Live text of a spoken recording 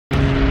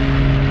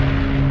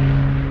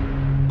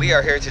We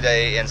are here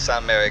today in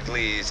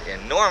Saint-Mère-Église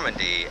in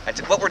Normandy, and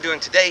what we're doing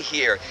today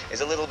here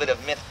is a little bit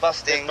of myth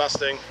busting.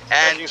 And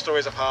taking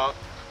stories apart.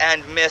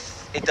 And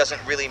myth, it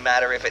doesn't really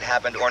matter if it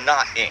happened or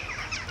not right?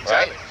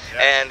 Exactly.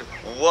 Yeah. And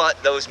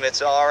what those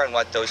myths are and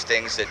what those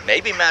things that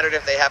maybe mattered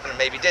if they happened and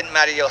maybe didn't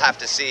matter, you'll have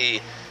to see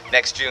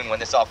next June when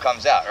this all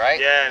comes out, right?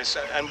 Yeah,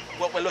 and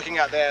what we're looking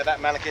at there, that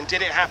mannequin,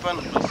 did it happen?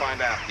 We'll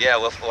find out. Yeah,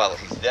 well,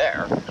 he's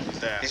there.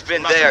 He's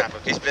been there.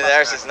 He's been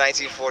there since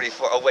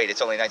 1944. Oh wait,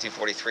 it's only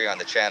 1943 on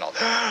the channel.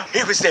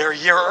 He was there a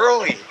year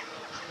early.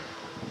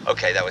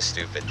 Okay, that was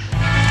stupid.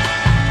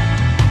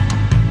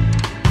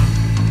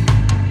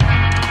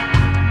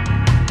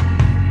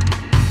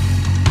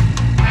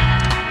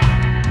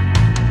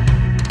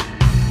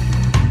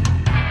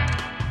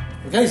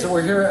 Okay, so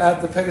we're here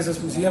at the Pegasus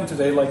Museum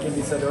today, like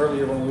Indy said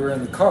earlier when we were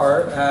in the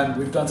car, and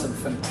we've done some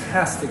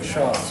fantastic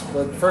shots.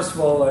 But first of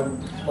all,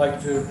 I'd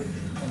like to,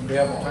 on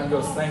behalf of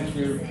TimeGhost,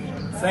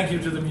 thank you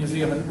to the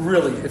museum. And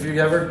really, if you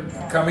ever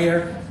come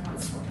here,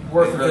 it's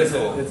worth a visit.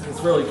 Cool.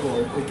 It's really cool.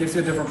 It gives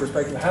you a different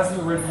perspective. It has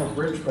the original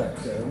bridge back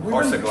there.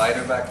 Horse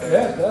glider back there?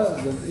 Yeah, it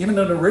does. Even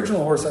an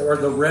original horse, or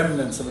the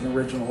remnants of an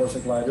original horse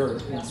glider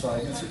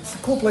inside. It's a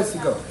cool place to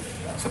go.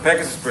 So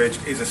Pegasus Bridge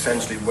is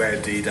essentially where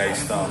D-Day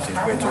started.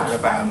 We're talking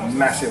about a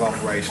massive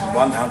operation,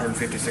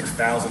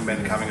 156,000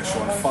 men coming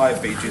ashore on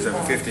 5 beaches over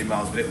 50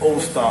 miles, but it all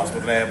starts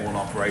with an airborne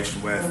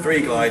operation where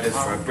 3 gliders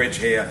for a bridge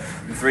here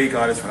and 3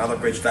 gliders for another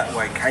bridge that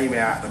way came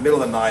out in the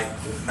middle of the night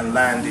and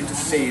landed to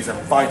seize a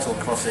vital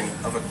crossing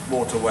of a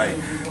waterway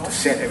to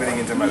set everything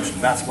into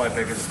motion. That's why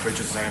Pegasus Bridge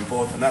is so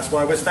important, and that's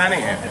why we're standing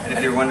here. And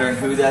if you're wondering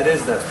who that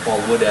is, that's Paul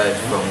Woodadge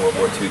from World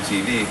War II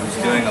TV,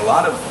 who's doing a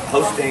lot of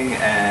hosting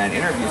and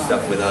interview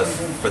stuff with us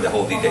for the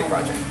whole D-Day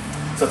project.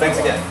 So thanks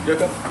again.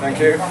 Thank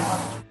you.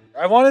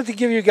 I wanted to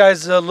give you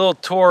guys a little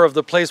tour of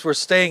the place we're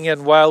staying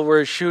in while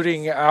we're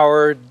shooting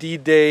our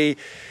D-Day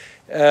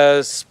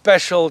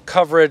special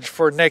coverage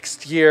for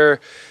next year.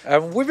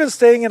 We've been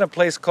staying in a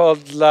place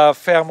called La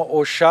Ferme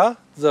au Chat,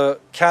 the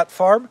cat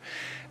farm.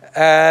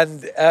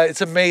 And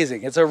it's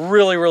amazing. It's a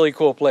really, really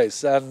cool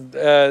place. And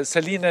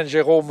Céline and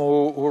Jérôme,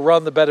 who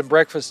run the bed and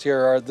breakfast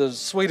here, are the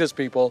sweetest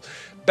people.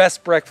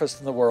 Best breakfast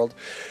in the world.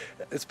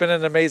 It's been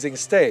an amazing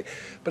stay.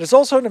 But it's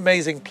also an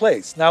amazing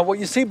place. Now, what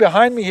you see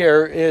behind me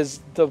here is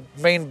the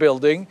main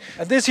building.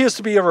 And this used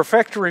to be a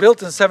refectory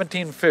built in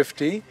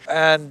 1750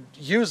 and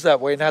used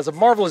that way and has a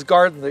marvelous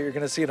garden that you're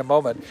going to see in a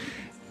moment.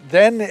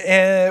 Then,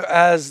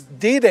 as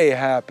D-Day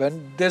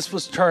happened, this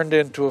was turned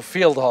into a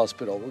field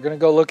hospital. We're going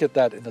to go look at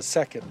that in a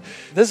second.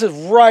 This is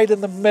right in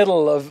the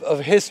middle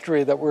of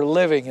history that we're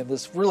living in,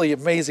 this really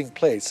amazing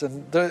place.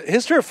 And the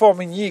history of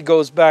Formigny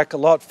goes back a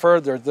lot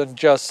further than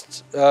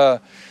just the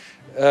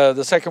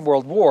Second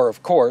World War,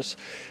 of course.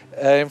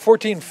 In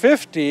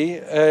 1450,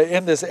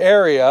 in this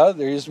area,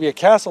 there used to be a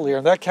castle here,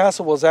 and that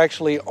castle was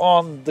actually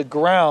on the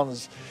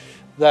grounds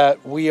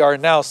that we are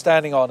now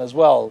standing on as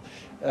well.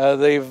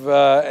 They've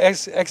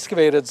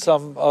excavated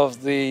some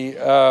of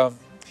the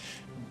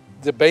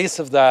base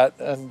of that,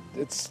 and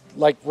it's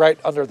like right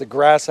under the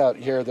grass out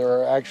here. There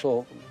are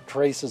actual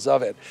traces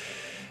of it.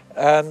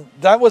 And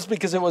that was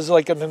because it was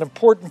like an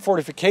important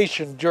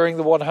fortification during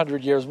the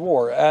 100 Years'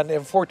 War. And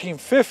in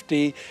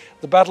 1450,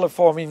 the Battle of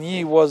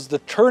Formigny was the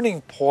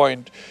turning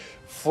point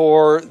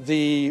for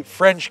the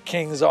French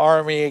king's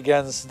army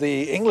against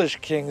the English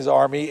king's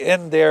army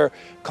in their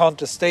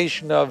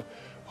contestation of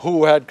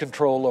who had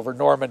control over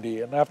Normandy.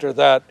 And after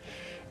that,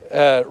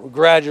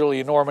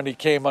 gradually Normandy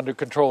came under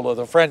control of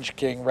the French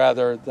king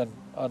rather than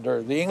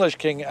under the English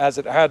king, as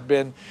it had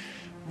been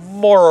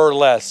more or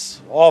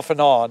less off and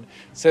on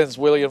since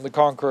William the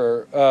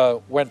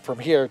Conqueror went from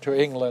here to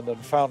England and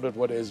founded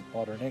what is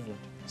modern England.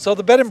 So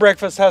the bed and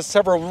breakfast has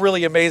several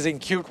really amazing,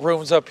 cute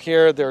rooms up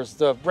here. There's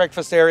the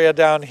breakfast area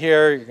down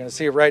here. You're going to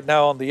see it right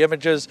now on the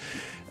images.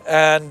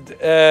 And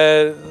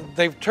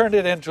they've turned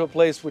it into a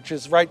place which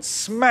is right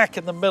smack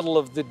in the middle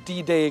of the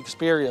D-Day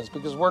experience,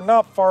 because we're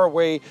not far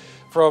away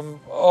from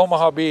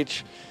Omaha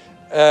Beach,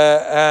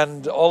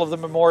 and all of the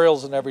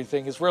memorials and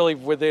everything is really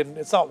within,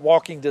 it's not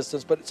walking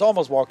distance, but it's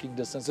almost walking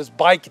distance. It's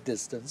bike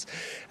distance,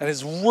 and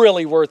it's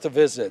really worth a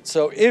visit.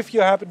 So if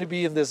you happen to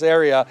be in this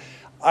area,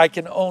 I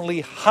can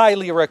only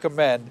highly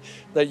recommend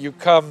that you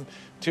come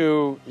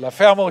to La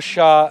Ferme au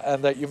Chat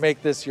and that you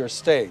make this your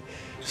stay.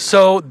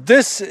 So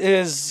this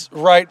is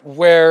right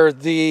where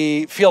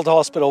the field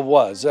hospital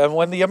was. And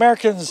when the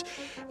Americans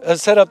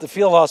set up the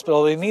field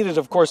hospital, they needed,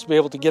 of course, to be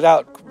able to get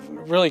out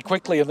really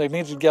quickly, and they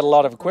needed to get a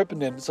lot of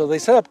equipment in. So they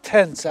set up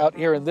tents out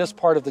here in this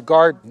part of the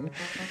garden.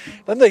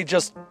 Then they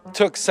just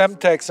took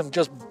Semtex and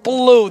just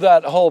blew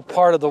that whole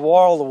part of the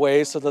wall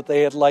away so that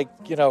they had,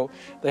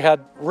 they had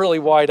really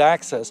wide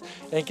access.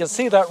 And you can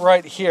see that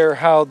right here,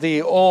 how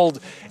the old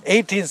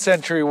 18th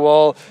century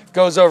wall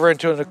goes over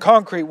into a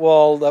concrete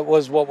wall that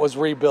was what was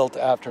rebuilt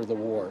after the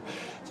war.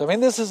 So, I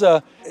mean,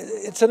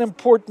 it's an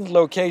important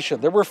location.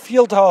 There were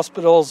field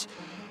hospitals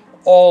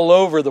all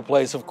over the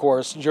place, of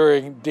course,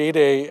 during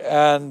D-Day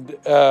and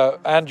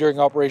during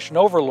Operation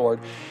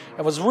Overlord.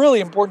 And what's really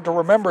important to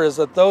remember is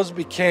that those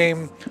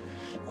became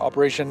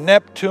Operation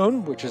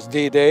Neptune, which is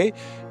D-Day,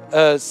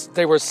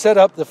 They were set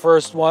up, the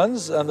first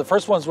ones, and the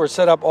first ones were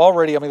set up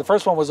already. I mean, the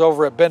first one was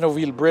over at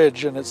Bennoville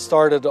Bridge, and it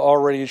started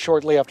already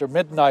shortly after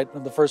midnight,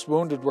 and the first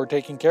wounded were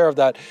taking care of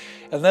that.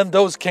 And then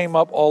those came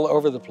up all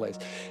over the place.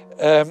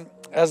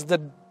 As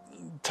the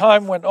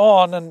time went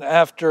on, and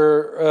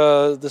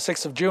after the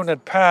 6th of June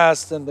had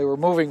passed, and they were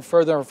moving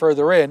further and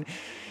further in,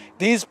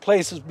 these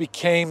places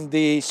became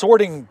the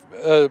sorting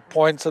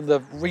points and the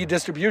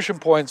redistribution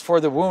points for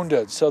the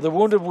wounded. So the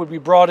wounded would be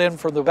brought in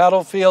from the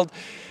battlefield.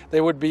 They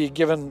would be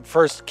given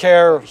first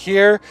care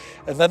here,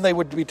 and then they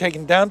would be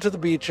taken down to the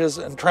beaches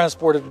and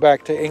transported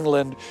back to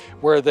England,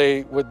 where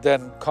they would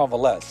then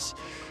convalesce.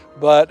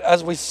 But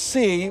as we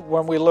see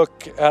when we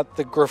look at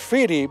the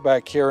graffiti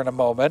back here in a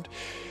moment,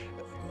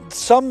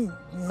 some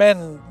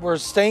men were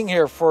staying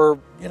here for,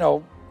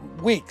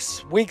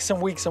 weeks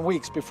and weeks and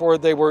weeks before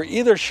they were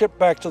either shipped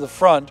back to the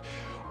front,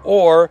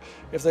 or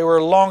if they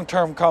were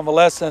long-term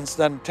convalescents,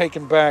 then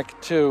taken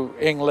back to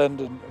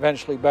England and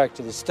eventually back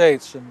to the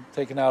States and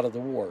taken out of the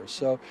war.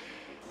 So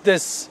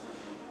this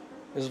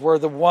is where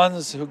the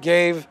ones who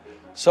gave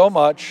so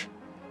much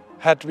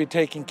had to be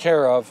taken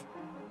care of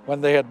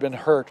when they had been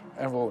hurt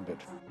and wounded.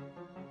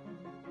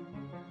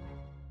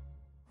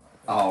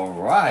 All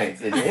right,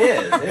 it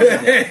is,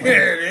 isn't it?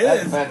 It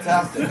That's is.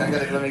 fantastic.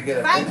 Let me get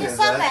a Thank you picture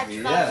so of that.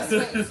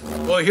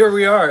 much. Well, here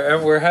we are,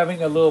 and we're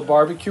having a little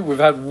barbecue. We've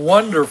had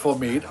wonderful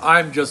meat.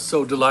 I'm just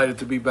so delighted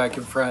to be back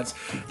in France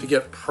to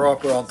get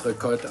proper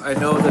entrecôte. I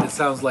know that it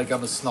sounds like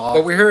I'm a snob,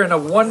 but we're here in a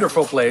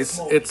wonderful place.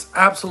 It's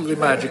absolutely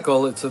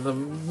magical. It's in the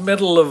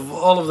middle of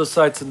all of the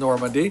sites in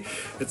Normandy.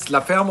 It's La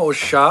Ferme au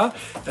Chat,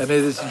 and it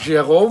is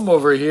Jérôme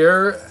over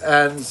here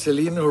and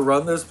Céline who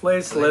run this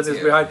place. Céline is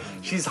behind.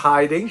 She's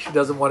hiding. She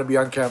doesn't want to be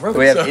on camera.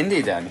 We have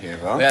Indy down here,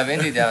 bro. We have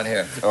Indy down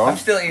here. Oh. I'm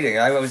still eating.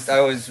 I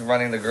was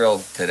running the grill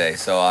today,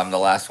 so I'm the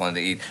last one to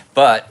eat.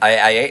 But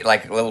I ate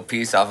like a little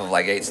piece off of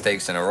like 8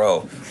 steaks in a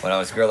row when I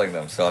was grilling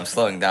them, so I'm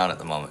slowing down at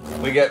the moment.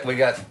 We got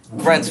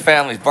Brent's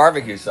family's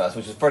barbecue sauce,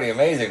 which is pretty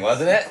amazing,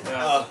 wasn't it?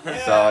 Yeah.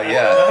 So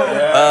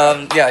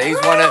yeah,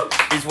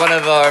 he's one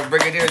of our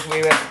brigadiers.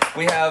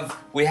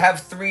 We have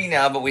 3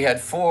 now, but we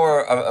had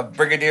 4.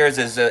 Brigadiers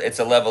it's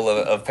a level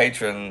of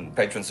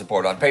patron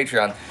support on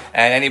Patreon,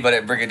 and anybody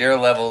at brigadier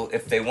level,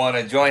 if they want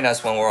to join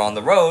us when we're on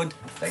the road,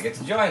 they get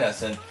to join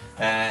us.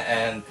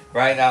 And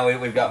right now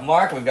we've got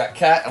Mark, we've got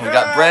Kat, and we've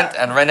got Brent,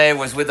 and Renee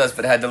was with us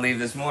but had to leave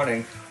this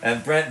morning.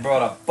 And Brent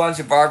brought a bunch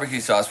of barbecue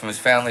sauce from his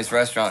family's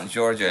restaurant in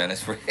Georgia, and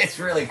it's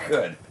really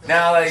good.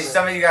 Now,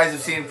 some of you guys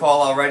have seen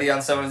Paul already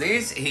on some of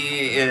these.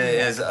 He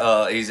is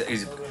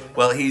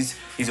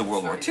he's a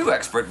World War II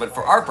expert, but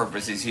for our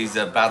purposes, he's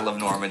a Battle of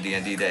Normandy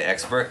and D-Day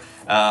expert.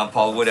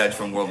 Paul Woodadge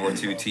from World War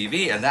II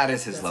TV, and that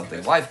is his lovely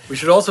wife. We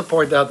should also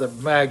point out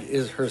that Mag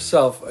is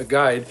herself a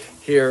guide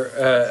here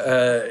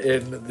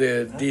in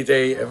the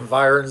D-Day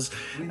environs,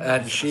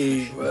 and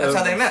she... That's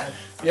how they met.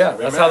 Yeah,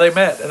 that's how they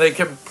met. And they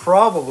can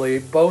probably,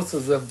 both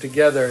of them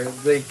together,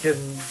 they can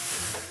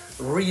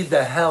read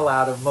the hell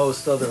out of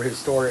most other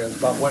historians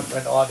about what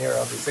went on here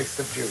on the 6th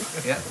of June.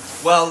 Yeah.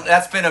 Well,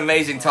 that's been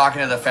amazing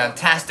talking to the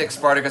fantastic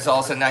Spartacus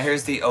Olsson. Now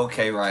here's the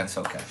OK Ryan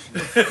Sokash.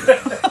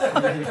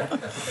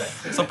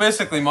 So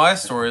basically my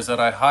story is that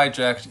I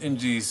hijacked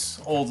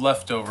Indy's old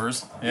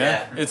leftovers.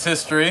 Yeah. It's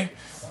history.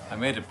 I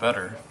made it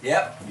better.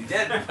 Yep, you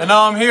did. And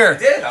now I'm here. You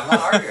did. I'm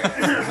not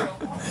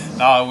arguing.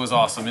 No, it was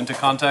awesome. Into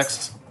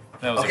context.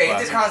 That was Okay, a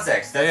into classic.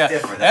 context. That's Yeah.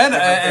 different. That's And a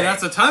different thing.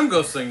 that's a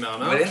TimeGhost thing now,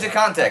 no? But into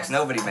context,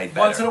 nobody made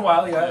better. Once in a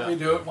while, yeah, we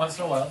do it once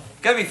in a while.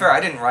 Gotta be fair,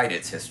 I didn't write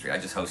its history. I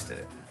just hosted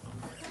it.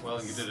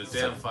 Well, you did a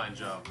damn fine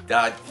job.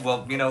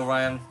 Well,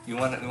 Ryan, you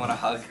want a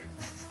hug?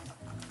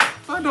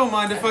 I don't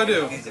mind if I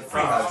do. It's a free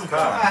hug.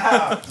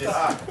 It's a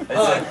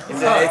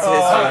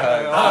history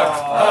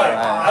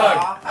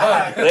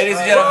hug. Ladies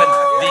and gentlemen,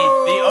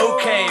 the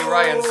OK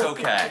Ryan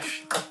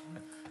Sokash.